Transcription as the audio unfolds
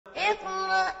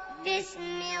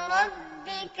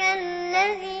ربك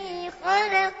الذي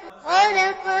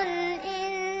خلق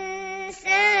الإنسان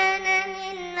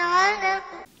من علق.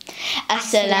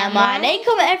 Assalamu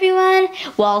alaikum everyone.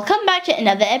 Welcome back to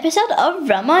another episode of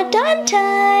Ramadan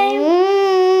time.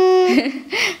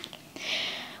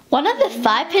 One of the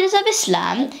 5 pillars of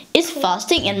Islam is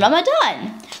fasting in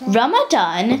Ramadan.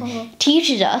 Ramadan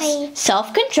teaches us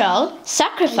self-control,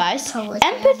 sacrifice,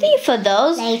 empathy for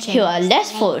those who are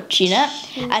less fortunate,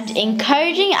 and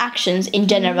encouraging actions in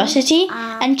generosity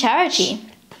and charity.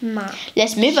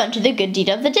 Let's move on to the good deed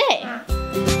of the day.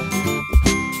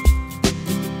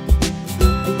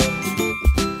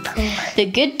 The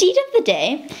good deed of the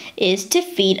day is to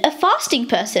feed a fasting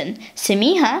person.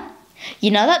 Saminah,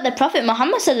 you know that the Prophet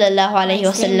Muhammad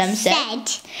ﷺ said,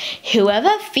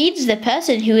 whoever feeds the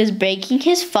person who is breaking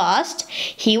his fast,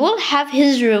 he will have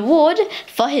his reward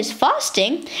for his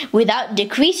fasting without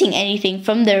decreasing anything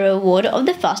from the reward of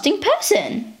the fasting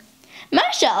person.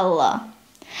 MashaAllah.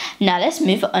 Now let's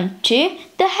move on to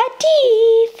the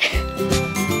hadith.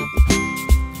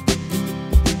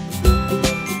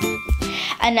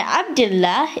 عن عبد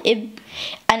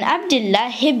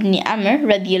الله بن عمرو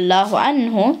رضي الله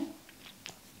عنه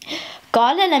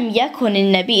قال لم يكن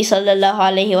النبي صلى الله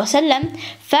عليه وسلم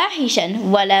فاحشا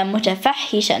ولا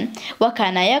متفحشا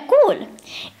وكان يقول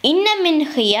إن من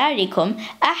خياركم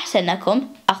أحسنكم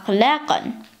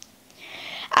أخلاقا.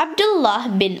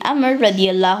 Abdullah bin Amr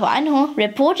radiallahu anhu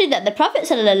reported that the Prophet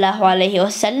sallallahu alaihi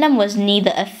wasallam was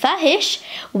neither a fahish,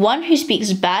 one who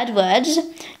speaks bad words,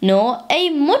 nor a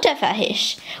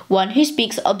mutafahish, one who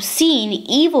speaks obscene,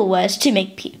 evil words to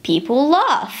make people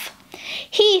laugh.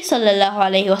 He sallallahu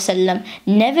alaihi wasallam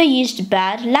never used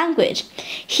bad language.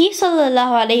 He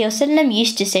sallallahu alaihi wasallam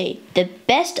used to say, "The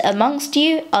best amongst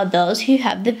you are those who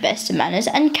have the best manners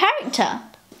and character."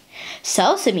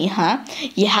 So, Saminah,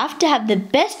 you have to have the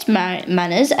best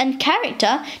manners and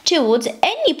character towards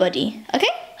anybody,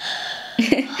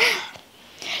 okay?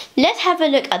 Let's have a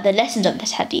look at the lessons of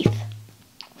this hadith.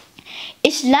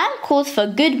 Islam calls for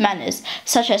good manners,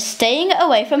 such as staying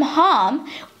away from harm,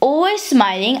 always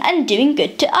smiling and doing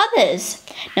good to others.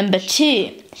 Number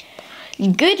 2.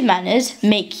 Good manners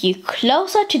make you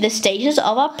closer to the stages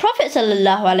of our Prophet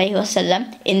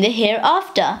ﷺ in the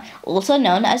hereafter, also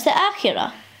known as the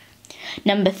Akhirah.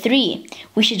 Number 3.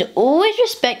 We should always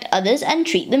respect others and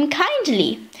treat them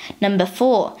kindly. Number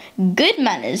 4. Good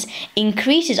manners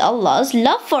increases Allah's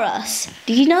love for us.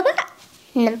 Did you know that?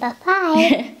 Number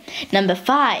 5. Number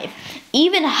 5.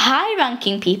 Even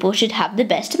high-ranking people should have the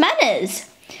best manners.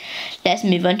 Let's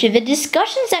move on to the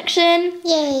discussion section.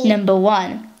 Yay. Number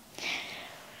 1.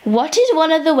 What is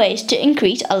one of the ways to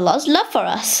increase Allah's love for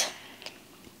us?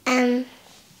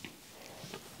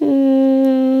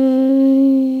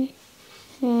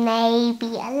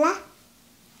 Maybe Allah?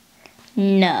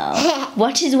 No.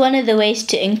 What is one of the ways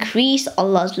to increase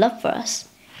Allah's love for us?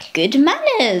 Good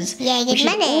manners. Yeah, good we should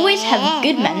manners. always have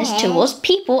good manners towards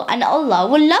people and Allah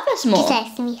will love us more. Just as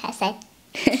Saminah said.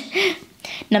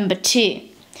 Number 2.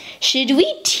 Should we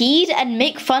tease and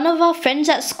make fun of our friends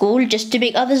at school just to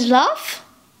make others laugh?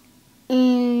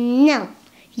 No.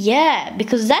 Yeah,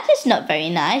 because that is not very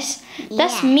nice.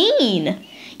 That's Yeah. mean.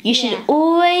 You should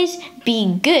always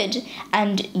be good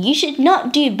and you should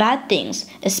not do bad things,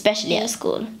 especially at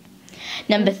school.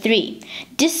 Number 3.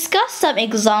 Discuss some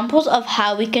examples of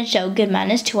how we can show good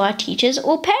manners to our teachers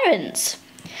or parents.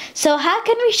 So how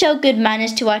can we show good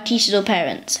manners to our teachers or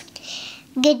parents?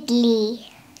 Goodly.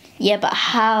 Yeah, but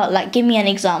how? Like, give me an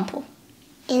example.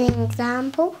 An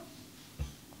example?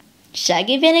 Should I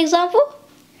give you an example?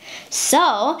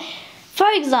 So, for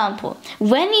example,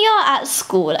 when you're at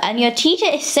school and your teacher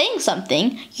is saying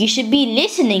something, you should be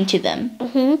listening to them.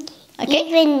 Okay?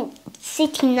 Even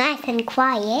sitting nice and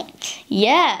quiet.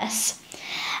 Yes.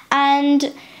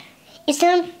 And If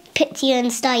someone puts you on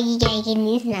star, you get your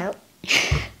knees out.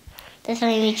 That's what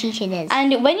your teacher does.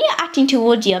 And when you're acting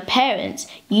towards your parents,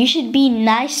 you should be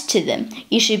nice to them.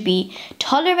 You should be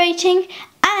tolerating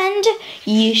and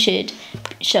you should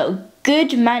show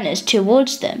good manners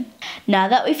towards them. Now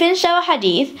that we finished our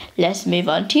hadith, let's move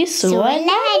on to Surah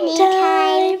learning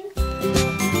time.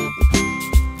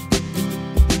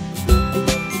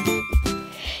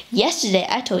 Yesterday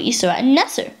I taught you Surah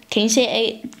An-Nasr. Can you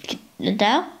say it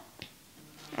now?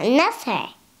 Nasr.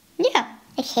 Yeah.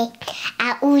 Okay.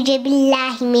 أعوذ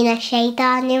بالله من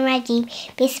الشيطان الرجيم.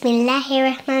 بسم الله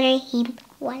الرحمن الرحيم.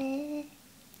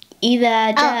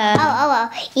 إذا جاء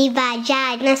إذا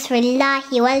جاء نصر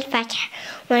الله والفتح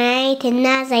ورأيت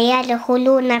الناس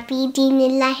يدخلون في دين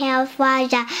الله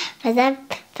أفواجا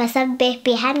فسبح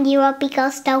بحمد ربك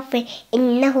واستغفر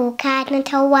إنه كان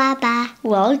توابا.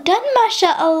 Well done,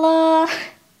 mashallah.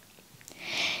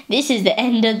 This is the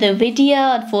end of the video,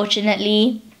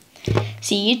 unfortunately.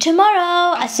 See you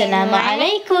tomorrow. Assalamu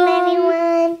alaikum.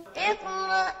 Everyone.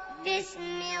 اقرأ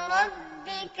باسم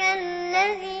ربك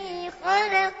الذي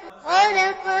خلق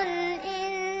خلق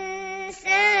الإنسان